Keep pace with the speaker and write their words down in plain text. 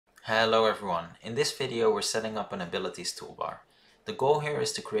Hello everyone, in this video we're setting up an abilities toolbar. The goal here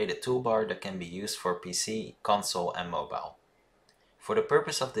is to create a toolbar that can be used for PC, console and mobile. For the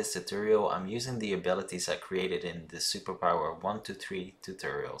purpose of this tutorial I'm using the abilities I created in the Superpower 1-3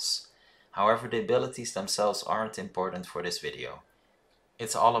 tutorials. However, the abilities themselves aren't important for this video.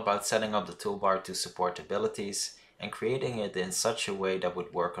 It's all about setting up the toolbar to support abilities and creating it in such a way that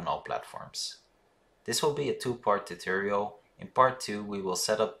would work on all platforms. This will be a two-part tutorial. In part 2 we will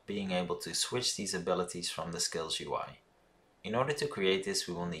set up being able to switch these abilities from the skills UI. In order to create this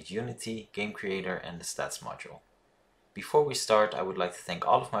we will need Unity, Game Creator and the Stats module. Before we start I would like to thank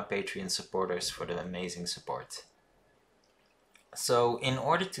all of my Patreon supporters for the amazing support. So in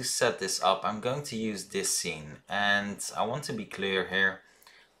order to set this up I'm going to use this scene, and I want to be clear here,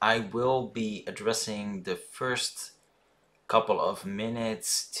 I will be addressing the first couple of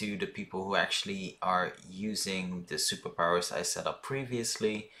minutes to the people who actually are using the superpowers I set up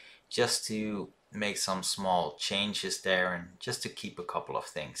previously, just to make some small changes there and just to keep a couple of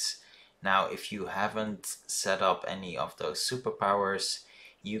things. Now if you haven't set up any of those superpowers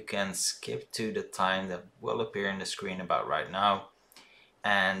you can skip to the time that will appear in the screen about right now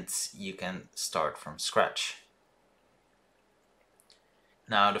and you can start from scratch.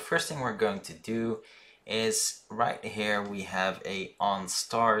 Now the first thing we're going to do is right here we have a on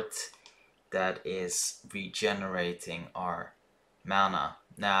start that is regenerating our mana.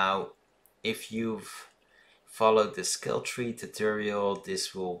 Now if you've followed the skill tree tutorial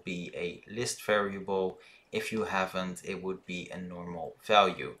this will be a list variable. If you haven't it would be a normal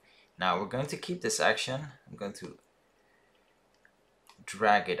value. Now we're going to keep this action. I'm going to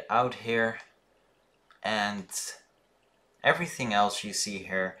drag it out here, and everything else you see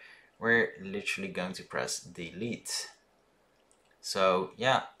here we're literally going to press delete. So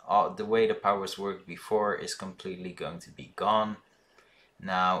yeah, the way the powers worked before is completely going to be gone.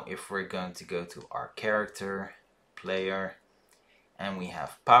 Now if we're going to go to our character, player, and we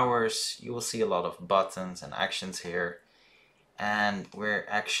have powers, you will see a lot of buttons and actions here, and we're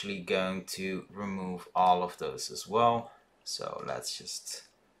actually going to remove all of those as well. So let's just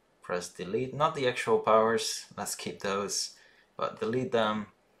press delete, not the actual powers, let's keep those, but delete them.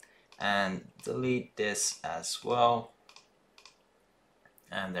 And delete this as well,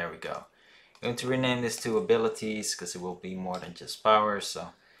 and there we go. I'm going to rename this to abilities because it will be more than just powers, so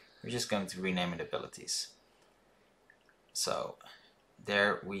we're just going to rename it abilities. So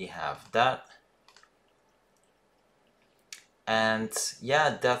there we have that, and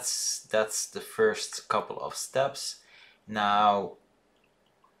yeah, that's the first couple of steps. Now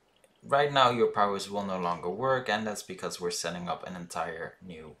right now your powers will no longer work, and that's because we're setting up an entire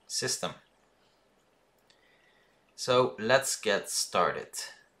new system. So let's get started.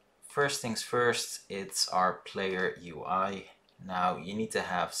 First things first, it's our player UI. Now you need to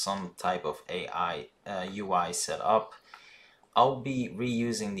have some type of UI set up. I'll be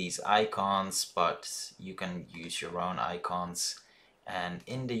reusing these icons, but you can use your own icons. And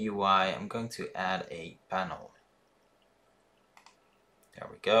in the UI I'm going to add a panel. There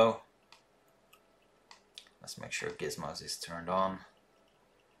we go. Let's make sure gizmos is turned on.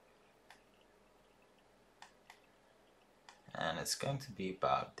 And it's going to be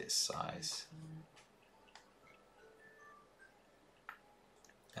about this size.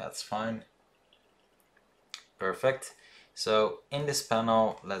 That's fine. Perfect. So in this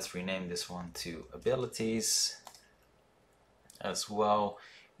panel, let's rename this one to abilities. As well,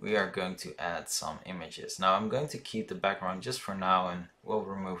 we are going to add some images. Now I'm going to keep the background just for now, and we'll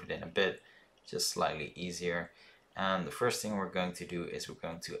remove it in a bit, just slightly easier. And the first thing we're going to do is we're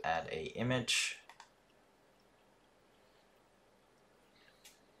going to add a image.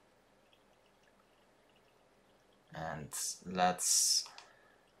 And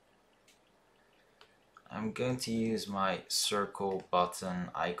I'm going to use my circle button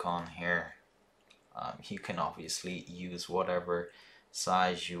icon here. You can obviously use whatever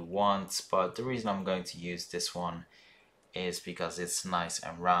size you want, but the reason I'm going to use this one is because it's nice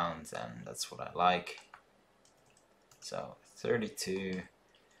and round, and that's what I like. So 32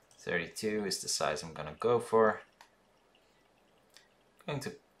 is the size I'm gonna go for. I'm going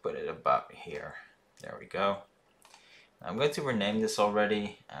to put it about here. There we go. I'm going to rename this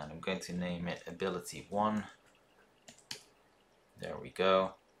already, and I'm going to name it ability 1. There we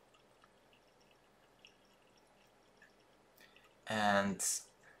go. And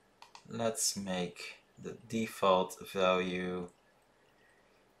let's make the default value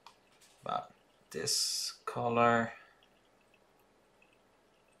about this color.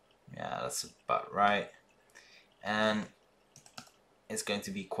 Yeah, that's about right. And it's going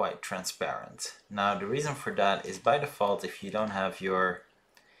to be quite transparent. Now the reason for that is by default, if you don't have your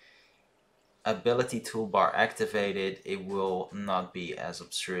ability toolbar activated, it will not be as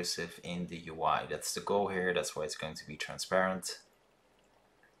obtrusive in the UI. That's the goal here. That's why it's going to be transparent.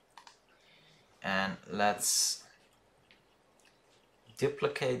 And let's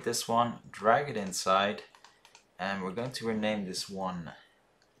duplicate this one, drag it inside, and we're going to rename this one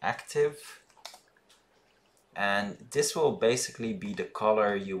active. And this will basically be the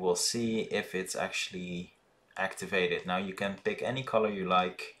color you will see if it's actually activated. Now you can pick any color you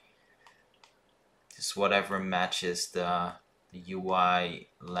like, just whatever matches the UI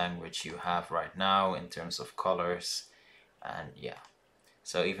language you have right now in terms of colors. And yeah,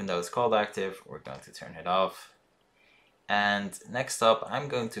 so even though it's called active, we're going to turn it off. And next up, I'm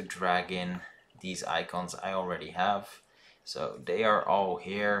going to drag in these icons I already have. So they are all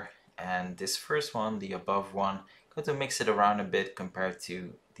here. And this first one, the above one, I'm going to mix it around a bit compared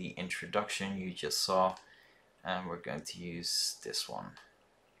to the introduction you just saw. And we're going to use this one.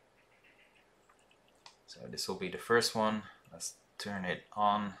 So this will be the first one. Let's turn it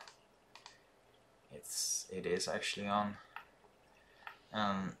on. It is actually on.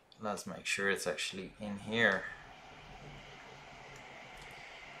 And let's make sure it's actually in here.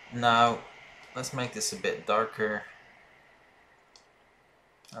 Now, let's make this a bit darker.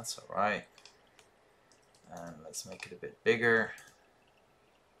 That's alright. And let's make it a bit bigger.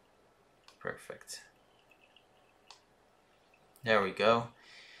 Perfect. There we go.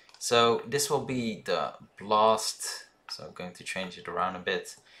 So this will be the blast. So I'm going to change it around a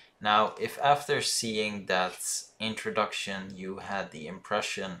bit. Now, if after seeing that introduction you had the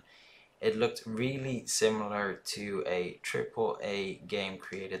impression it looked really similar to a AAA game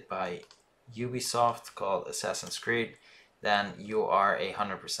created by Ubisoft called Assassin's Creed, then you are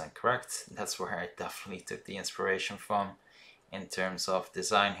 100% correct. That's where I definitely took the inspiration from in terms of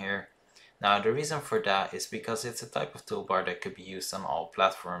design here. Now the reason for that is because it's a type of toolbar that could be used on all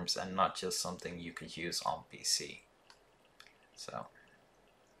platforms and not just something you could use on PC. So,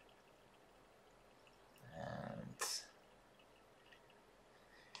 and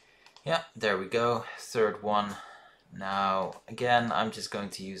yeah, there we go, third one. Now again, I'm just going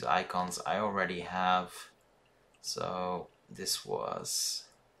to use icons I already have. So this was,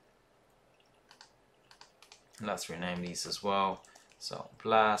 let's rename these as well. So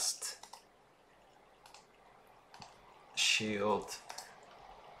blast, shield,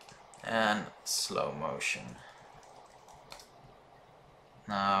 and slow motion.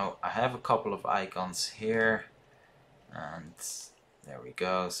 Now I have a couple of icons here, and there we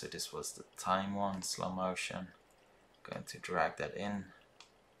go. So this was the time one, slow motion. Going to drag that in.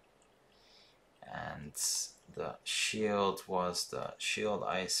 And the shield was the shield,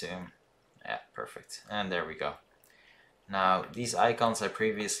 I assume. Yeah, perfect. And there we go. Now these icons I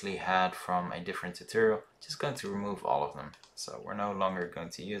previously had from a different tutorial, just going to remove all of them. So we're no longer going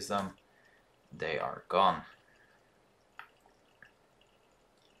to use them. They are gone.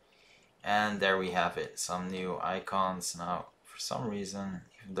 And there we have it, some new icons. Now for some reason,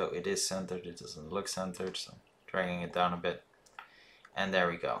 even though it is centered, it doesn't look centered, so I'm dragging it down a bit. And there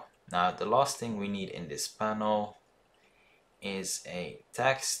we go. Now the last thing we need in this panel is a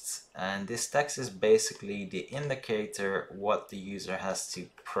text, and this text is basically the indicator what the user has to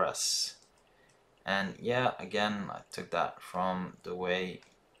press. And yeah, again, I took that from the way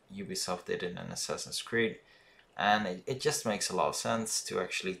Ubisoft did it in Assassin's Creed, and it just makes a lot of sense to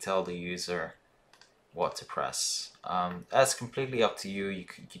actually tell the user what to press. That's completely up to you. You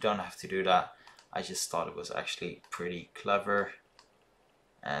don't have to do that. I just thought it was actually pretty clever.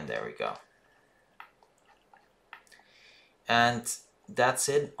 And there we go. And that's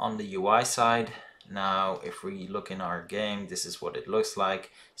it on the UI side. Now if we look in our game, this is what it looks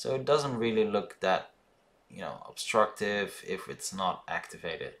like. So it doesn't really look that, obstructive if it's not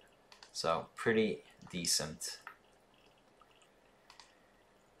activated. So pretty decent.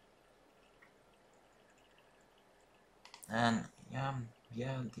 And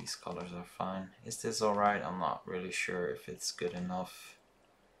yeah, these colors are fine. Is this alright? I'm not really sure if it's good enough.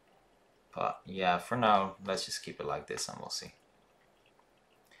 But yeah, for now, let's just keep it like this and we'll see.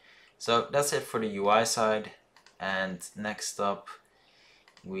 So that's it for the UI side. And next up,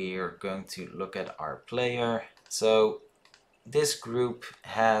 we're going to look at our player. So this group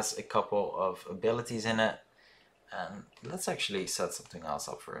has a couple of abilities in it. And let's actually set something else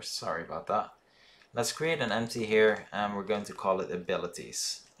up first. Sorry about that. Let's create an empty here and we're going to call it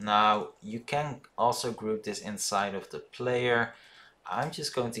abilities. Now you can also group this inside of the player. I'm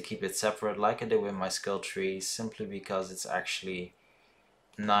just going to keep it separate like I did with my skill tree, simply because it's actually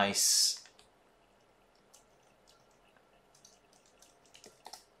nice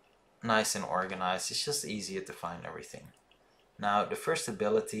and organized. It's just easier to find everything. Now the first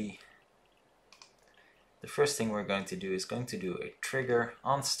ability the first thing we're going to do is going to do a trigger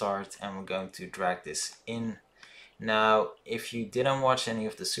on start, and we're going to drag this in. Now, if you didn't watch any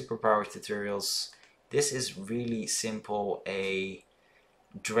of the superpower tutorials, this is really simple, a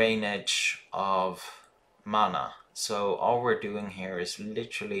drainage of mana. So all we're doing here is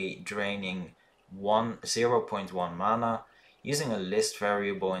literally draining 0.1 mana using a list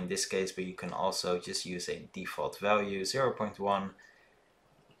variable in this case, but you can also just use a default value, 0.1,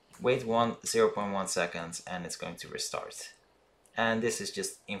 wait 0.1 seconds, and it's going to restart. And this is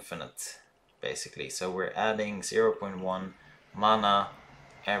just infinite basically. So we're adding 0.1 mana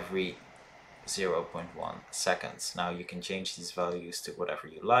every 0.1 seconds. Now you can change these values to whatever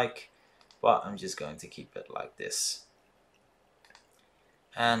you like, but I'm just going to keep it like this.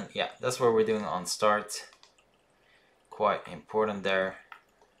 And yeah, that's what we're doing on start. Quite important there.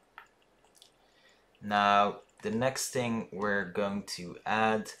 Now the next thing we're going to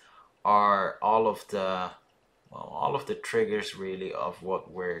add are all of the triggers really of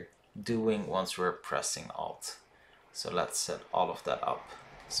what we're doing once we're pressing Alt. So let's set all of that up.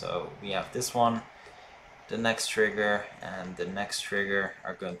 So we have this one, the next trigger, and the next trigger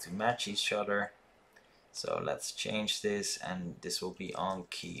are going to match each other. So let's change this, and this will be on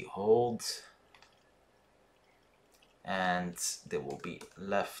key hold, and there will be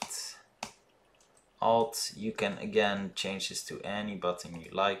left Alt. You can again change this to any button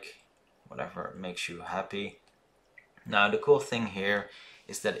you like, whatever makes you happy. Now the cool thing here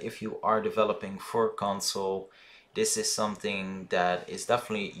is that if you are developing for console, this is something that is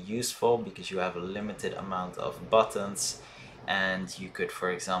definitely useful because you have a limited amount of buttons, and you could, for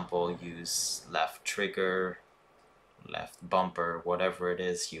example, use left trigger, left bumper, whatever it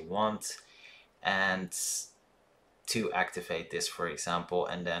is you want, and to activate this, for example,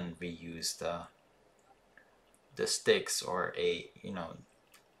 and then reuse the sticks or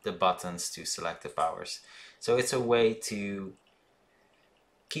the buttons to select the powers. So it's a way to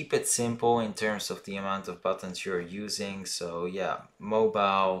keep it simple in terms of the amount of buttons you're using. So yeah,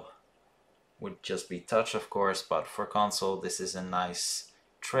 mobile would just be touch, of course, but for console this is a nice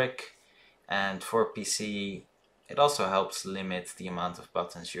trick, and for PC it also helps limit the amount of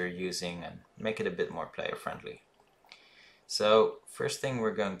buttons you're using and make it a bit more player friendly. So first thing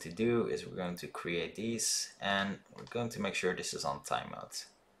we're going to do is we're going to create these, and we're going to make sure this is on timeout.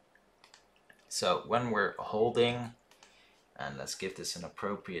 So when we're holding, and let's give this an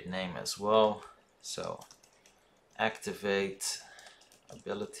appropriate name as well, so activate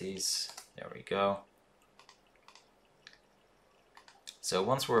abilities, there we go. So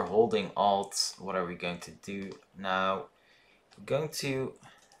once we're holding Alt, what are we going to do now? We're going to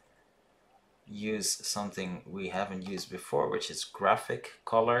use something we haven't used before, which is graphic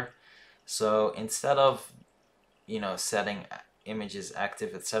color. So instead of setting images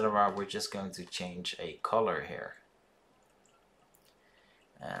active, etc., we're just going to change a color here.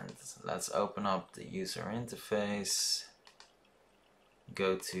 And let's open up the user interface,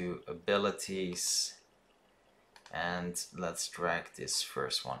 go to abilities, and let's drag this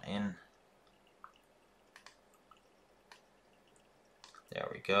first one in. There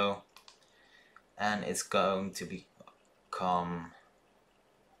we go. And it's going to become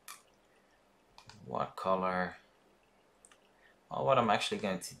what color? Well, what I'm actually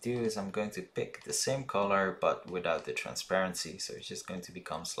going to do is I'm going to pick the same color but without the transparency, so it's just going to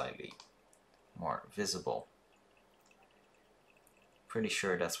become slightly more visible. Pretty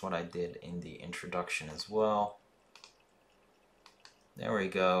sure that's what I did in the introduction as well. There we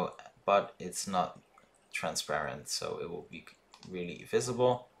go, but it's not transparent, so it will be really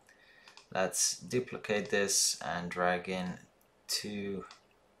visible. Let's duplicate this and drag in 2,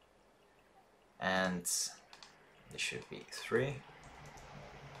 and this should be 3.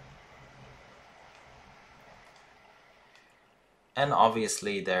 And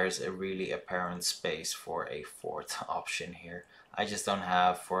obviously there's a really apparent space for a 4th option here. I just don't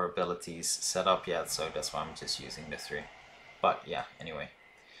have 4 abilities set up yet, so that's why I'm just using the 3. But yeah, anyway.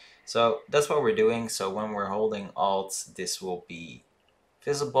 So that's what we're doing. So when we're holding Alt, this will be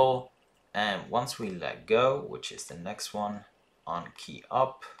visible. And once we let go, which is the next one, on key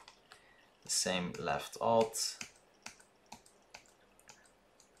up, the same left Alt.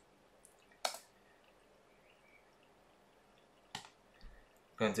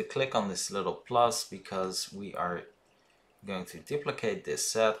 I'm going to click on this little plus because we are going to duplicate this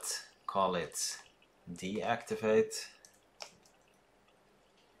set, call it deactivate.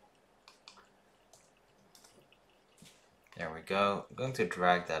 There we go. I'm going to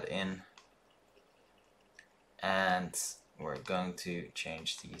drag that in, and we're going to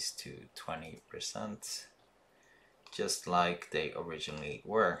change these to 20%, just like they originally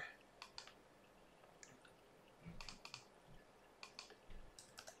were.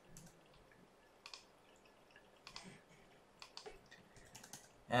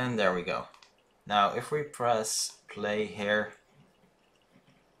 And there we go. Now if we press play here,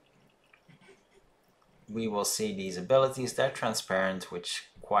 we will see these abilities. They're transparent, which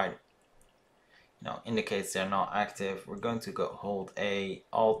quite indicates they're not active. We're going to go hold A,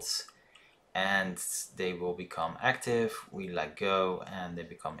 Alt, and they will become active. We let go and they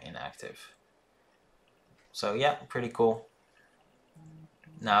become inactive. So yeah, pretty cool.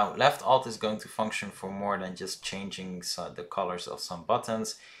 Now left Alt is going to function for more than just changing the colors of some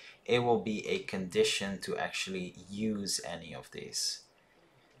buttons. It will be a condition to actually use any of these.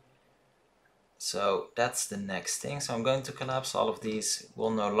 So that's the next thing. So I'm going to collapse all of these.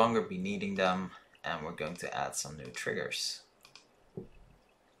 We'll no longer be needing them, and we're going to add some new triggers.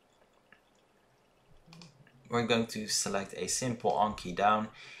 We're going to select a simple on key down,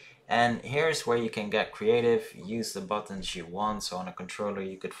 and here's where you can get creative. Use the buttons you want. So on a controller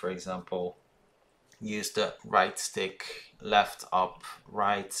you could, for example, use the right stick, left, up,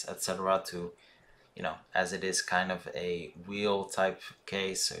 right, etc. to, as it is kind of a wheel type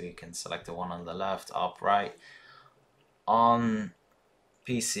case, so you can select the one on the left, up, right. On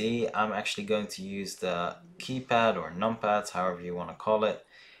PC, I'm actually going to use the keypad or numpad, however you want to call it,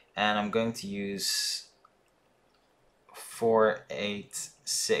 and I'm going to use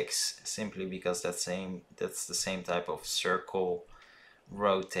 486 simply because that's the same type of circle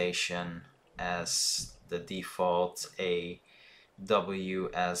rotation as the default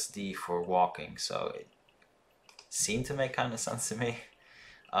WSD for walking, so it seemed to make kind of sense to me.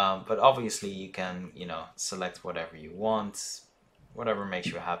 But obviously you can, select whatever you want, whatever makes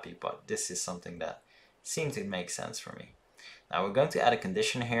you happy, but this is something that seemed to make sense for me. Now we're going to add a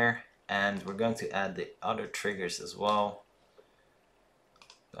condition here, and we're going to add the other triggers as well.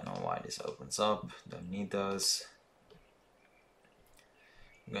 Don't know why this opens up, don't need those.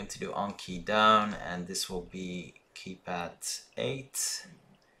 I'm going to do on key down, and this will be keypad 8,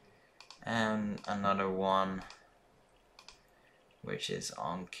 and another one which is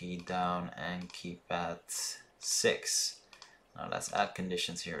on key down and keypad 6. Now let's add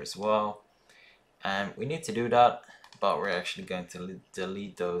conditions here as well, and we need to do that, but we're actually going to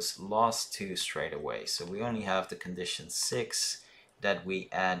delete those last two straight away. So we only have the condition 6 that we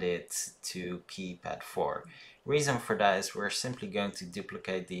added to keypad 4. Reason for that is we're simply going to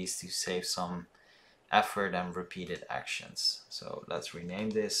duplicate these to save some effort and repeated actions. So let's rename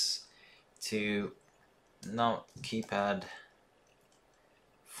this to keypad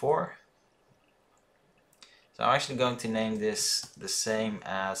 4. So I'm actually going to name this the same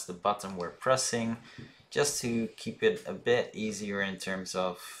as the button we're pressing, just to keep it a bit easier in terms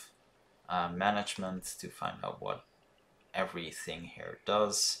of management, to find out what everything here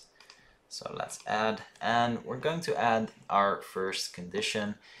does. So let's add, and we're going to add our first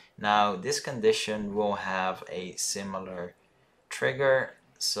condition. Now this condition will have a similar trigger,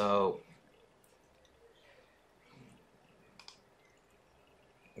 so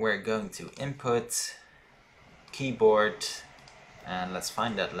we're going to input keyboard, and let's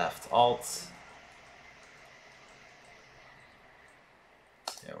find that left Alt.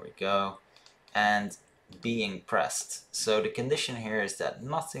 There we go. And being pressed. So the condition here is that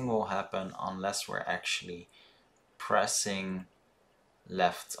nothing will happen unless we're actually pressing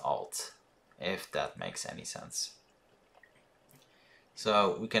left Alt, if that makes any sense.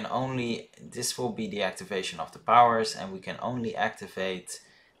 So we can only, this will be the activation of the powers, and we can only activate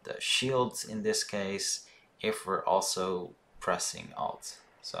the shields in this case if we're also pressing Alt.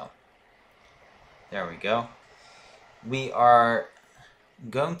 So there we go. We are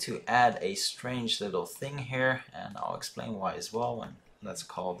going to add a strange little thing here, and I'll explain why as well. And let's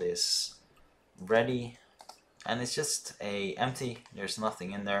call this ready, and it's just a empty, there's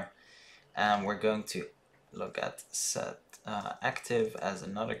nothing in there. And we're going to look at set active as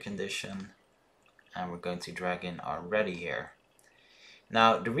another condition, and we're going to drag in our ready here.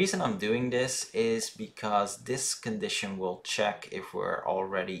 Now the reason I'm doing this is because this condition will check if we're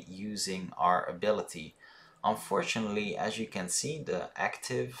already using our ability. Unfortunately, as you can see, the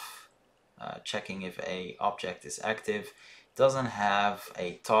active, checking if a object is active, doesn't have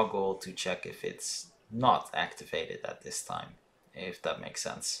a toggle to check if it's not activated at this time, if that makes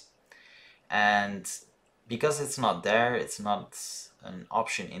sense. And because it's not there, it's not an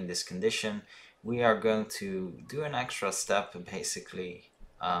option in this condition, we are going to do an extra step basically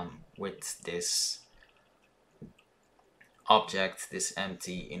with this object, this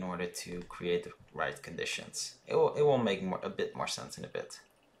empty, in order to create the right conditions. It will make a bit more sense in a bit.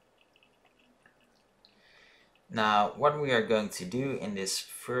 Now what we are going to do in this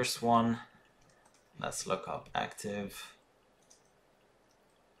first one, let's look up active.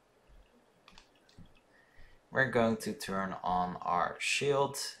 we're going to turn on our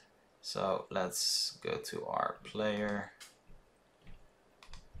shield. So let's go to our player.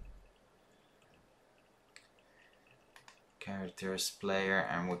 Characters, player,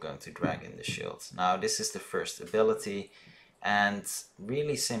 and we're going to drag in the shield. Now this is the first ability, and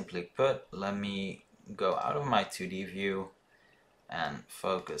really simply put, let me go out of my 2D view and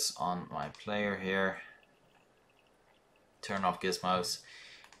focus on my player here. Turn off gizmos.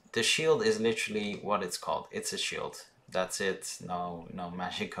 The shield is literally what it's called. It's a shield. That's it. No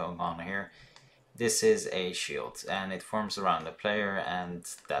magic going on here. This is a shield and it forms around the player, and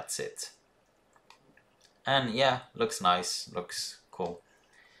that's it. And yeah, looks nice, looks cool.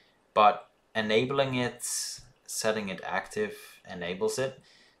 But enabling it, setting it active, enables it.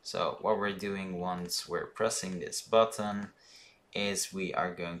 So what we're doing once we're pressing this button is we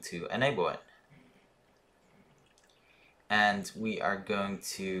are going to enable it. And we are going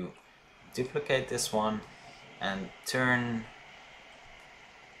to duplicate this one and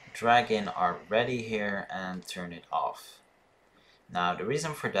drag in our ready here and turn it off. Now the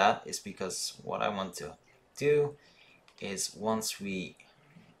reason for that is because what I want to do is once we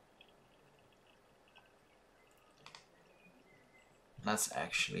let's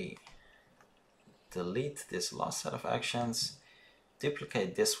actually delete this last set of actions,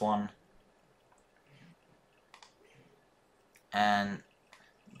 duplicate this one, and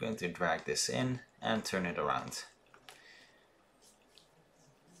I'm going to drag this in and turn it around.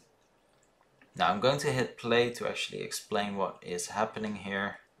 Now I'm going to hit play to actually explain what is happening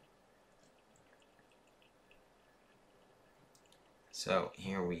here. So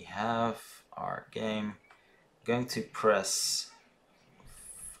here we have our game. I'm going to press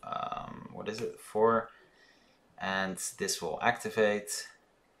what is it, 4, and this will activate,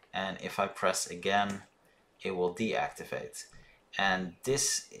 and if I press again it will deactivate. And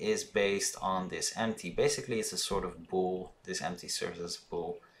this is based on this empty. Basically it's a sort of bool. This empty serves as a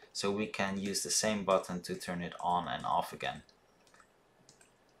bool, so we can use the same button to turn it on and off again.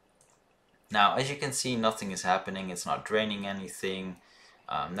 Now as you can see, nothing is happening, it's not draining anything,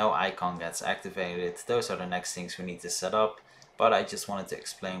 no icon gets activated. Those are the next things we need to set up, but I just wanted to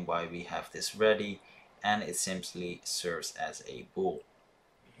explain why we have this ready, and it simply serves as a bool.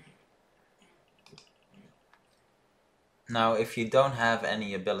 Now if you don't have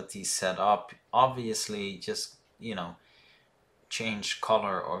any abilities set up, obviously just, you know, change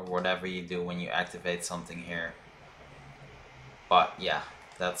color or whatever you do when you activate something here. But yeah,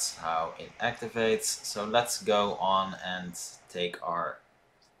 that's how it activates. So let's go on and take our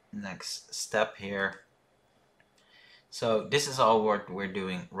next step here. So this is all what we're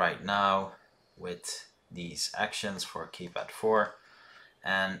doing right now with these actions for keypad 4.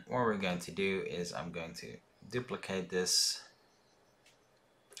 And what we're going to do is I'm going to duplicate this.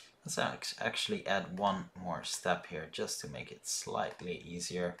 Let's actually add one more step here just to make it slightly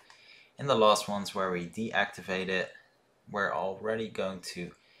easier. In the last ones where we deactivate it, we're already going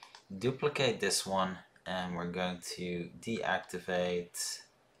to duplicate this one and we're going to deactivate.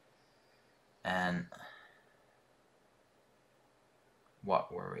 And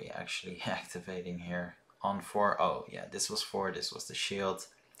what were we actually activating here? On 4, oh yeah, this was 4, this was the shield.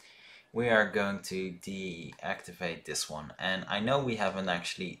 We are going to deactivate this one, and I know we haven't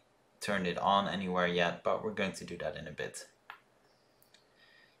actually turned it on anywhere yet, but we're going to do that in a bit.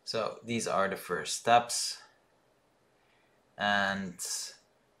 So these are the first steps, and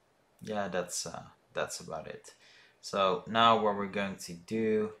yeah, that's about it. So now what we're going to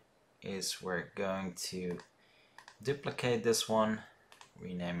do is we're going to duplicate this one,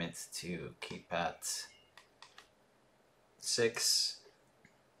 rename it to keypad 6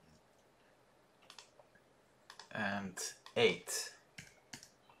 and 8.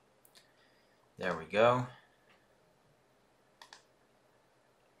 There we go.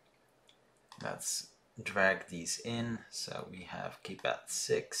 Let's drag these in. So we have keypad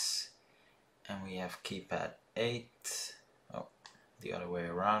 6 and we have keypad 8. Oh, the other way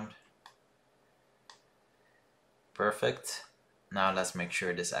around. Perfect. Now let's make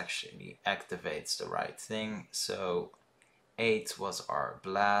sure this actually activates the right thing. So 8 was our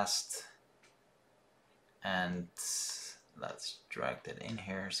blast, and let's drag that in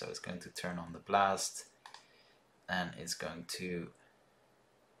here. So it's going to turn on the blast, and it's going to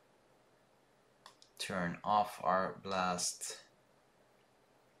turn off our blast.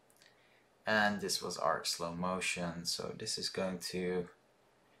 And this was our slow motion, so this is going to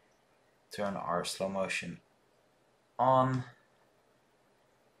turn our slow motion on,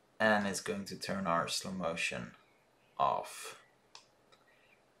 and it's going to turn our slow motion off.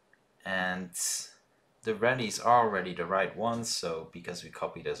 And the readies are already the right ones, so because we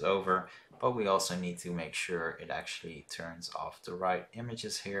copied this over, but we also need to make sure it actually turns off the right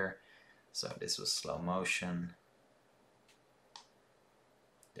images here. So this was slow motion.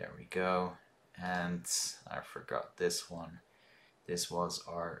 There we go. And I forgot this one. This was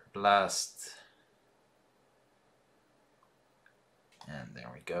our blast. And there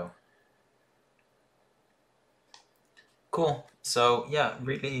we go. Cool. So yeah,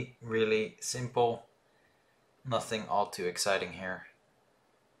 really, really simple. Nothing all too exciting here.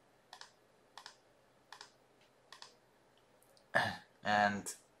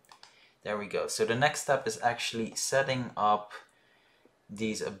 And there we go. So the next step is actually setting up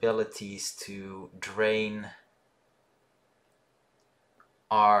these abilities to drain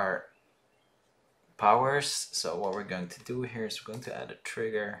our powers. So what we're going to do here is we're going to add a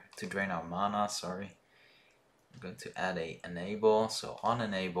trigger to drain our mana, sorry. We're going to add a enable, so on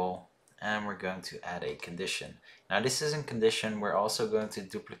enable, and we're going to add a condition. Now this isn't condition, we're also going to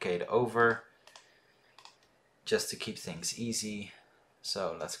duplicate over just to keep things easy.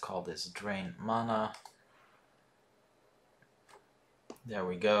 So let's call this drain mana. There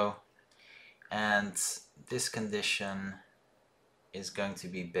we go. And this condition is going to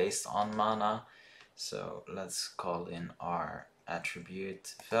be based on mana. So let's call in our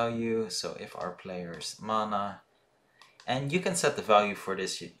attribute value. So if our player's mana, and you can set the value for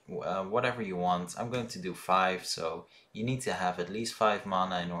this whatever you want. I'm going to do 5, so you need to have at least 5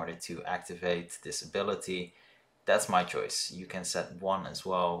 mana in order to activate this ability. That's my choice. You can set 1 as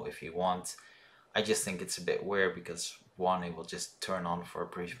well if you want. I just think it's a bit weird because 1, it will just turn on for a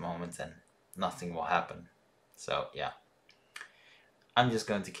brief moment and nothing will happen. So yeah, I'm just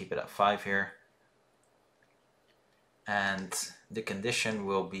going to keep it at 5 here. And the condition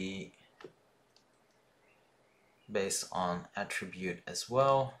will be based on attribute as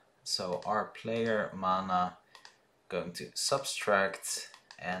well. So our player mana going to subtract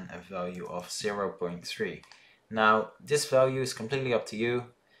and a value of 0.3. Now this value is completely up to you.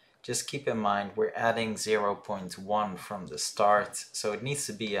 Just keep in mind we're adding 0.1 from the start, so it needs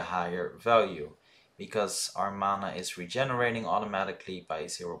to be a higher value because our mana is regenerating automatically by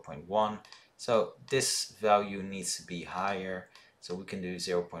 0.1. So this value needs to be higher. So we can do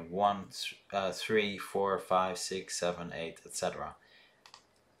 0.1, 3, 4, 5, 6, 7, 8, etc.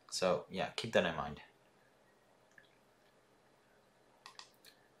 So yeah, keep that in mind.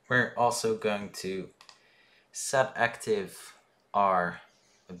 We're also going to set active our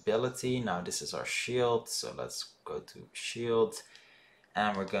ability. Now this is our shield, so let's go to shield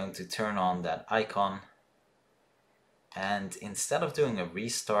and we're going to turn on that icon. And instead of doing a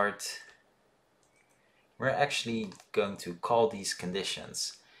restart, we're actually going to call these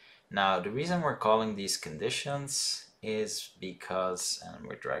conditions. Now the reason we're calling these conditions is because, and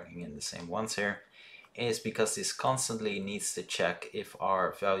we're dragging in the same ones here, is because this constantly needs to check if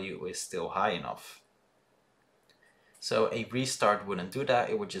our value is still high enough. So a restart wouldn't do that,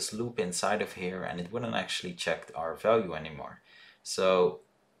 it would just loop inside of here and it wouldn't actually check our value anymore. So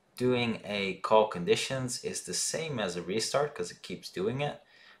doing a call conditions is the same as a restart because it keeps doing it,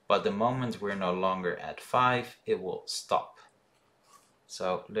 but the moment we're no longer at 5, it will stop.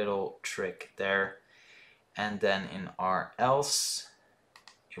 So little trick there. And then in our else,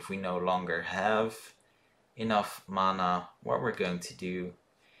 if we no longer have enough mana, what we're going to do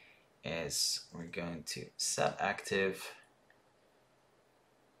is we're going to set active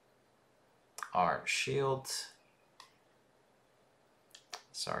our shield.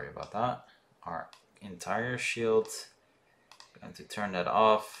 Sorry about that. Our entire shield. Going to turn that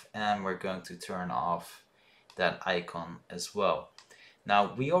off, and we're going to turn off that icon as well.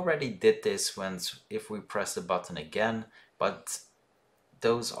 Now we already did this if we press the button again, but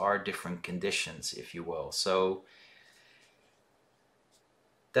those are different conditions, if you will. So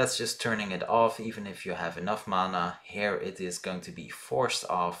that's just turning it off even if you have enough mana. Here it is going to be forced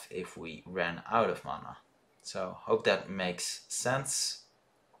off if we ran out of mana. So hope that makes sense.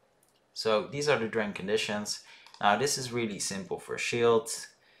 So these are the drain conditions. Now this is really simple for shield,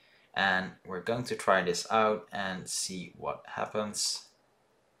 and we're going to try this out and see what happens.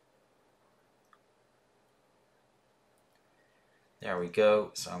 There we go.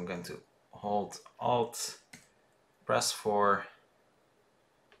 So I'm going to hold Alt, press 4,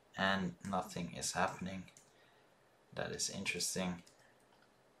 and nothing is happening. That is interesting.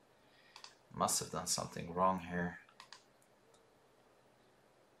 Must have done something wrong here.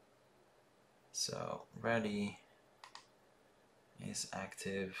 So ready is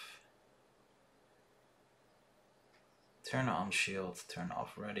active. Turn on shield, turn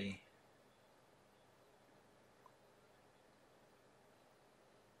off ready.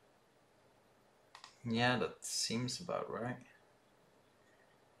 Yeah, that seems about right.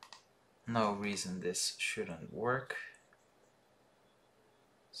 No reason this shouldn't work.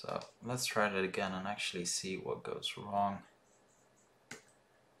 So let's try that again and actually see what goes wrong.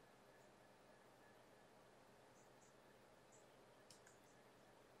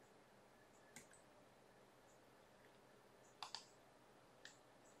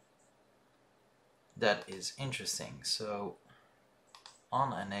 That is interesting. So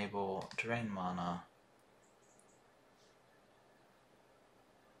on enable drain mana,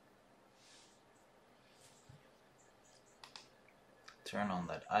 turn on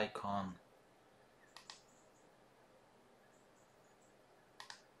that icon.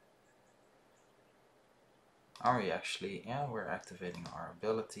 Are we actually, yeah, we're activating our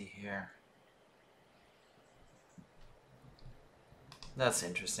ability here. That's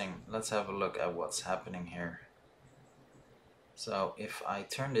interesting. Let's have a look at what's happening here. So if I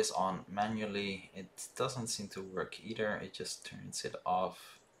turn this on manually, it doesn't seem to work either. It just turns it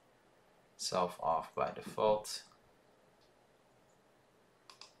off, self off by default.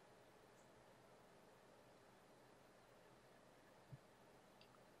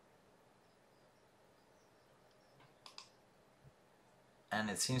 And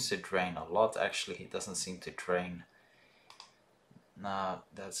it seems to drain a lot. Actually, it doesn't seem to drain. Now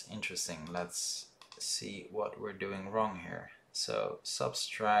that's interesting. Let's see what we're doing wrong here. So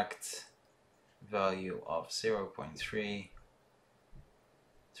subtract value of 0.3,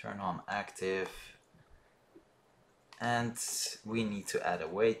 turn on active, and we need to add a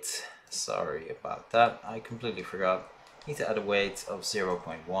weight. Sorry about that, I completely forgot. Need to add a weight of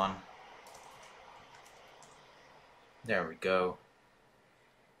 0.1. There we go.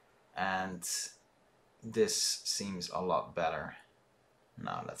 And this seems a lot better.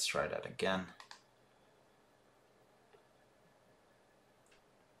 Now let's try that again.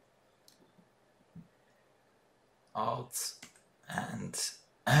 Alt and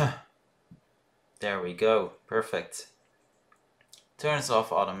there we go, perfect. Turns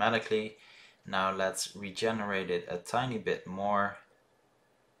off automatically. Now let's regenerate it a tiny bit more.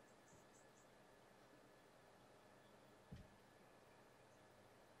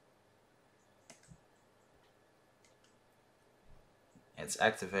 It's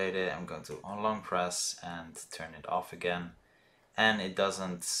activated. I'm going to long press and turn it off again. And it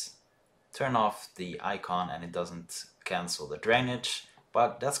doesn't turn off the icon and it doesn't cancel the drainage,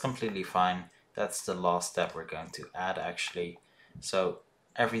 but that's completely fine. That's the last step we're going to add actually. So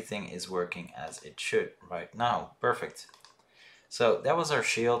everything is working as it should right now. Perfect. So that was our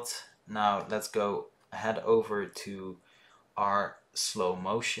shield. Now let's go head over to our slow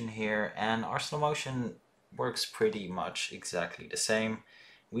motion here, and our slow motion works pretty much exactly the same.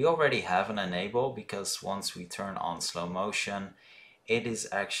 We already have an enable because once we turn on slow motion, it is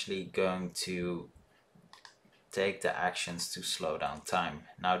actually going to take the actions to slow down time.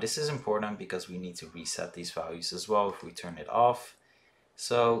 Now this is important because we need to reset these values as well if we turn it off.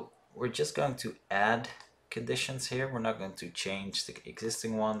 So we're just going to add conditions here. We're not going to change the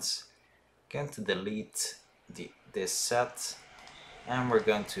existing ones. Going to delete this set, and we're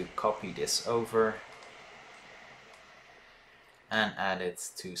going to copy this over and add it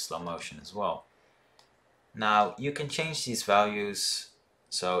to slow motion as well. Now you can change these values.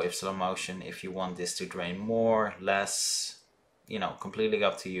 So if slow motion, if you want this to drain more, less, you know, completely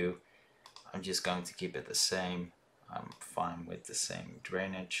up to you. I'm just going to keep it the same. I'm fine with the same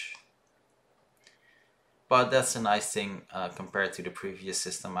drainage. But that's a nice thing compared to the previous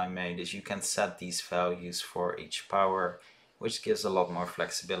system I made, is you can set these values for each power, which gives a lot more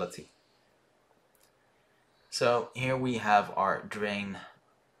flexibility. So here we have our drain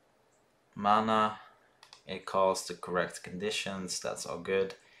mana. It calls the correct conditions, that's all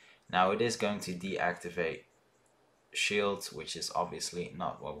good. Now it is going to deactivate shield, which is obviously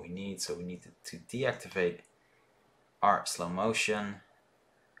not what we need, so we need to deactivate our slow motion,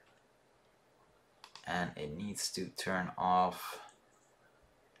 and it needs to turn off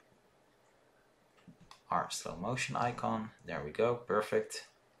our slow motion icon. There we go, perfect.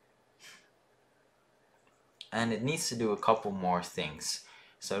 And it needs to do a couple more things.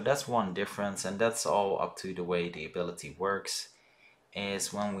 So that's one difference, and that's all up to the way the ability works,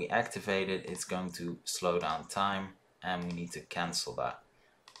 is when we activate it, it's going to slow down time, and we need to cancel that.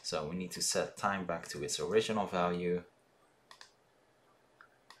 So we need to set time back to its original value,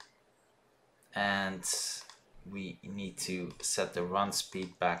 and we need to set the run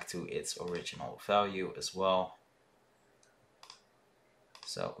speed back to its original value as well.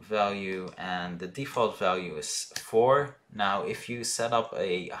 So value, and the default value is 4. Now if you set up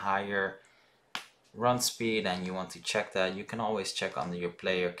a higher run speed and you want to check that, you can always check under your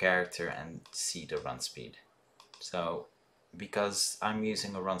player character and see the run speed. So because I'm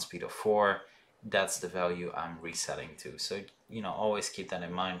using a run speed of 4, that's the value I'm resetting to. So, you know, always keep that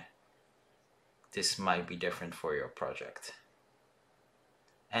in mind. This might be different for your project.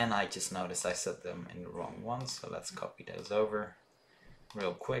 And I just noticed I set them in the wrong one, so let's copy those over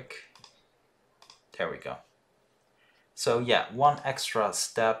real quick. There we go. So yeah, one extra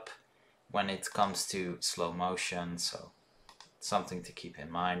step when it comes to slow motion, so something to keep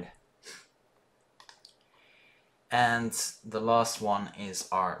in mind. And the last one is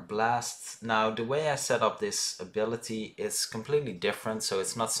our blast. Now the way I set up this ability is completely different, so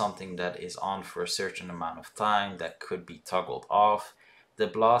it's not something that is on for a certain amount of time that could be toggled off. The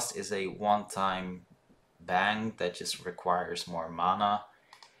blast is a one-time bang that just requires more mana.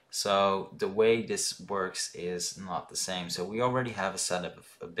 So the way this works is not the same. So we already have a set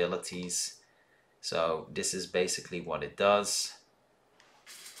of abilities. So this is basically what it does.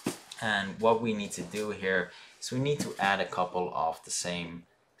 And what we need to do here is we need to add a couple of the same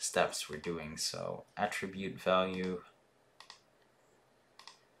steps we're doing. So attribute value,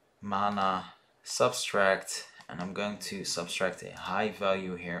 mana, subtract, and I'm going to subtract a high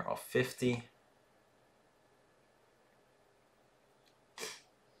value here of 50.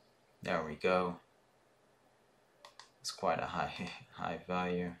 There we go. It's quite a high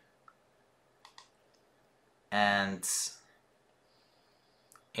value. And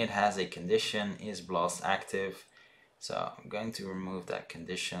it has a condition, is blast active. So I'm going to remove that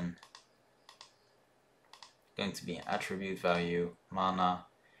condition. Going to be an attribute value, mana.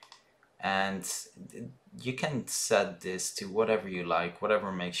 And you can set this to whatever you like,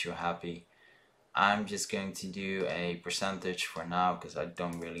 whatever makes you happy. I'm just going to do a percentage for now because I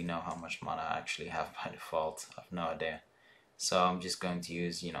don't really know how much mana I actually have by default. I have no idea. So I'm just going to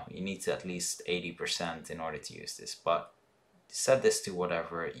use, you need to at least 80% in order to use this. But set this to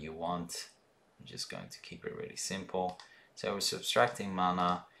whatever you want. I'm just going to keep it really simple. So we're subtracting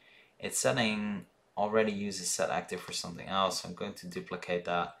mana. It's setting already uses set active for something else. So I'm going to duplicate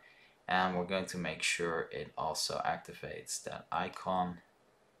that. And we're going to make sure it also activates that icon.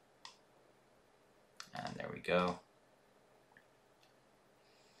 And there we go.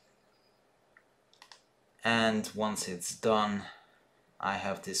 And once it's done, I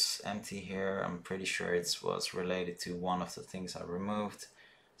have this empty here. I'm pretty sure it was related to one of the things I removed.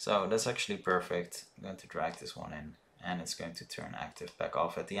 So that's actually perfect. I'm going to drag this one in and it's going to turn active back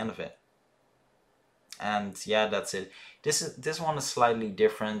off at the end of it. And yeah, that's it. This one is slightly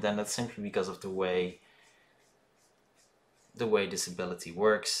different, and that's simply because of the way this ability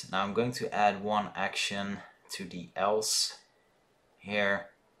works. Now I'm going to add one action to the else here.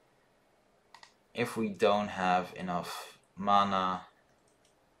 If we don't have enough mana,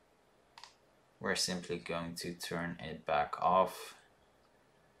 we're simply going to turn it back off.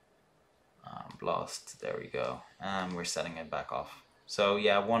 Blast, there we go, and we're setting it back off. So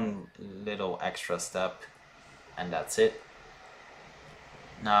yeah, one little extra step and that's it.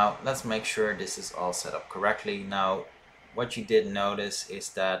 Now let's make sure this is all set up correctly. Now what you did notice is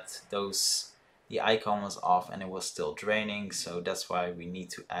that the icon was off and it was still draining, so that's why we need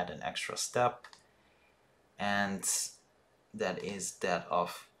to add an extra step, and that is that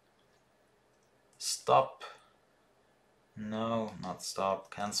of stop. No, not stop,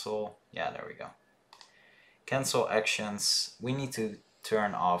 cancel. Yeah, there we go. Cancel actions. We need to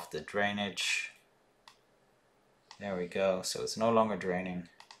turn off the drainage. There we go, so it's no longer draining.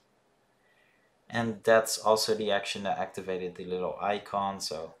 And that's also the action that activated the little icon,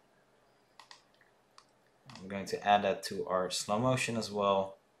 so I'm going to add that to our slow motion as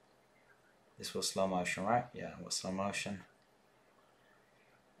well. This was slow motion, right? Yeah, it was slow motion.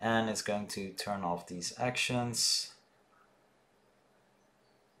 And it's going to turn off these actions.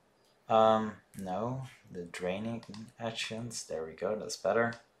 No, the draining actions. There we go, that's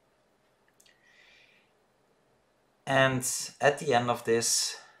better. And at the end of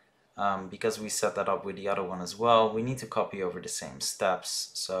this, because we set that up with the other one as well, we need to copy over the same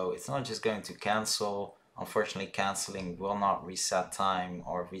steps. So it's not just going to cancel. Unfortunately, canceling will not reset time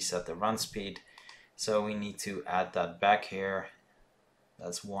or reset the run speed. So we need to add that back here.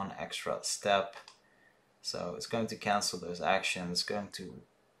 That's one extra step. So it's going to cancel those actions, going to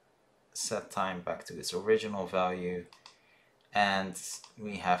set time back to its original value, and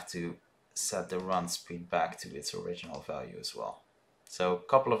we have to set the run speed back to its original value as well. So a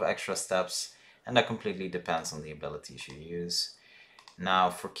couple of extra steps, and that completely depends on the abilities you use. Now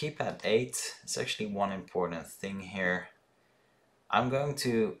for keypad 8, it's actually one important thing here. I'm going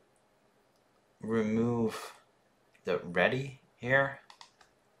to remove the ready here,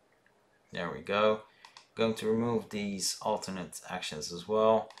 There we go. Going to remove these alternate actions as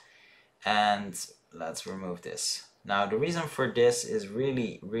well. And let's remove this. Now the reason for this is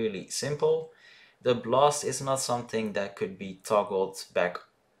really simple. The blast is not something that could be toggled back,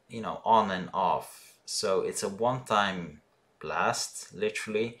 on and off. So it's a one-time blast,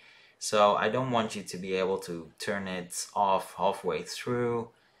 literally. So I don't want you to be able to turn it off halfway through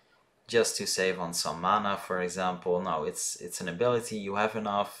just to save on some mana, for example. No, it's an ability. You have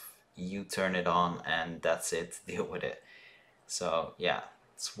enough, you turn it on, and that's it. Deal with it. So yeah,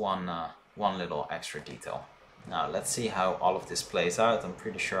 it's one little extra detail. Now let's see how all of this plays out. I'm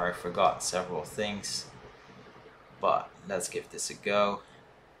pretty sure I forgot several things, but let's give this a go.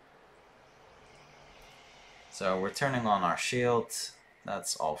 So we're turning on our shield.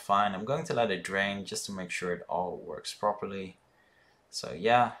 That's all fine. I'm going to let it drain just to make sure it all works properly. So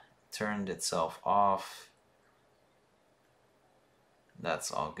yeah, turned itself off.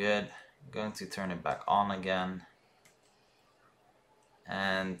 That's all good. I'm going to turn it back on again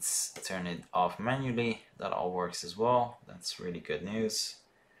and turn it off manually. That all works as well. That's really good news.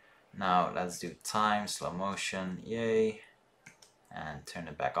 Now let's do time, slow motion, yay, and turn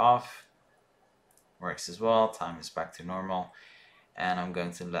it back off. Works as well. Time is back to normal, and I'm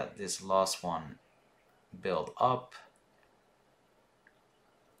going to let this last one build up.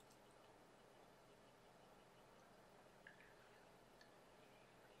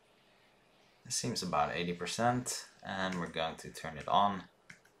 It seems about 80%, and we're going to turn it on,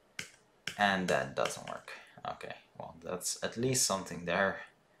 and that doesn't work. Okay, well, that's at least something there.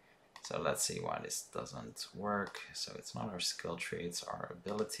 So let's see why this doesn't work. So it's not our skill tree, it's our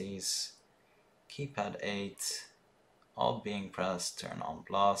abilities. Keypad 8, Alt being pressed, turn on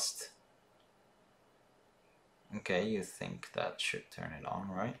blast. Okay, you think that should turn it on,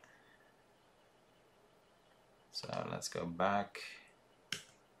 right? So let's go back.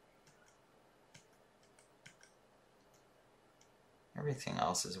 Everything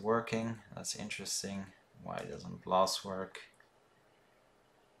else is working. That's interesting. Why doesn't blast work?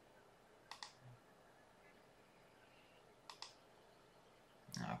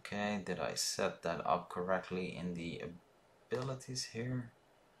 Okay, did I set that up correctly in the abilities here?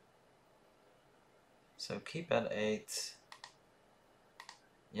 So keep at 8.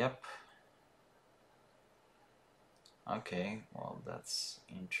 Yep. Okay, well, that's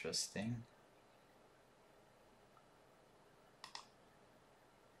interesting.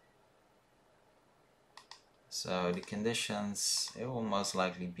 So the conditions, it will most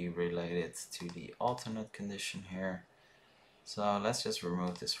likely be related to the alternate condition here. So let's just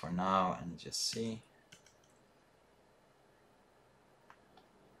remove this for now and just see.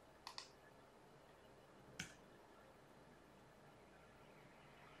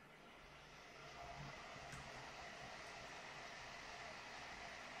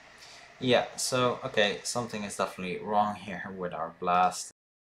 Yeah, so okay, something is definitely wrong here with our blast.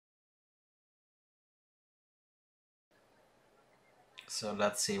 So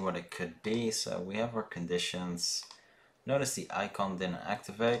let's see what it could be. So we have our conditions. Notice the icon didn't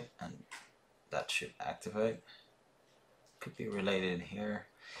activate, and that should activate. Could be related here.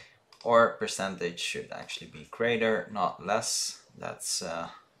 Or percentage should actually be greater, not less. That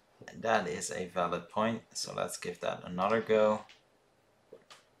is a valid point. So let's give that another go.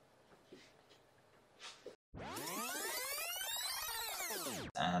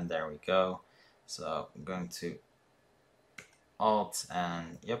 And there we go. So I'm going to Alt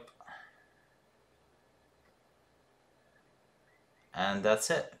and yep. And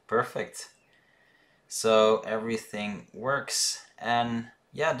that's it. Perfect. So everything works, and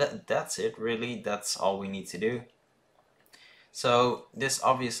yeah, that's it really. That's all we need to do. So this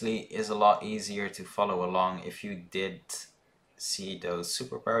obviously is a lot easier to follow along if you did see those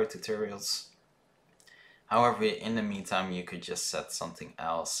superpower tutorials. However, in the meantime, you could just set something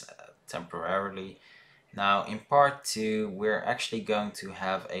else temporarily. Now in part 2, we're actually going to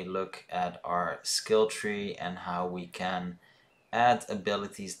have a look at our skill tree and how we can add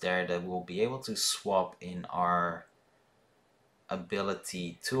abilities there that we'll be able to swap in our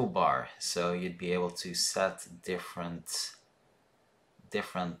ability toolbar. So you'd be able to set different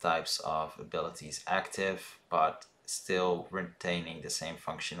types of abilities active, but still retaining the same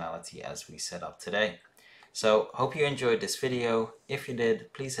functionality as we set up today. So hope you enjoyed this video. If you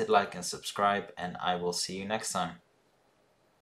did, please hit like and subscribe, and I will see you next time.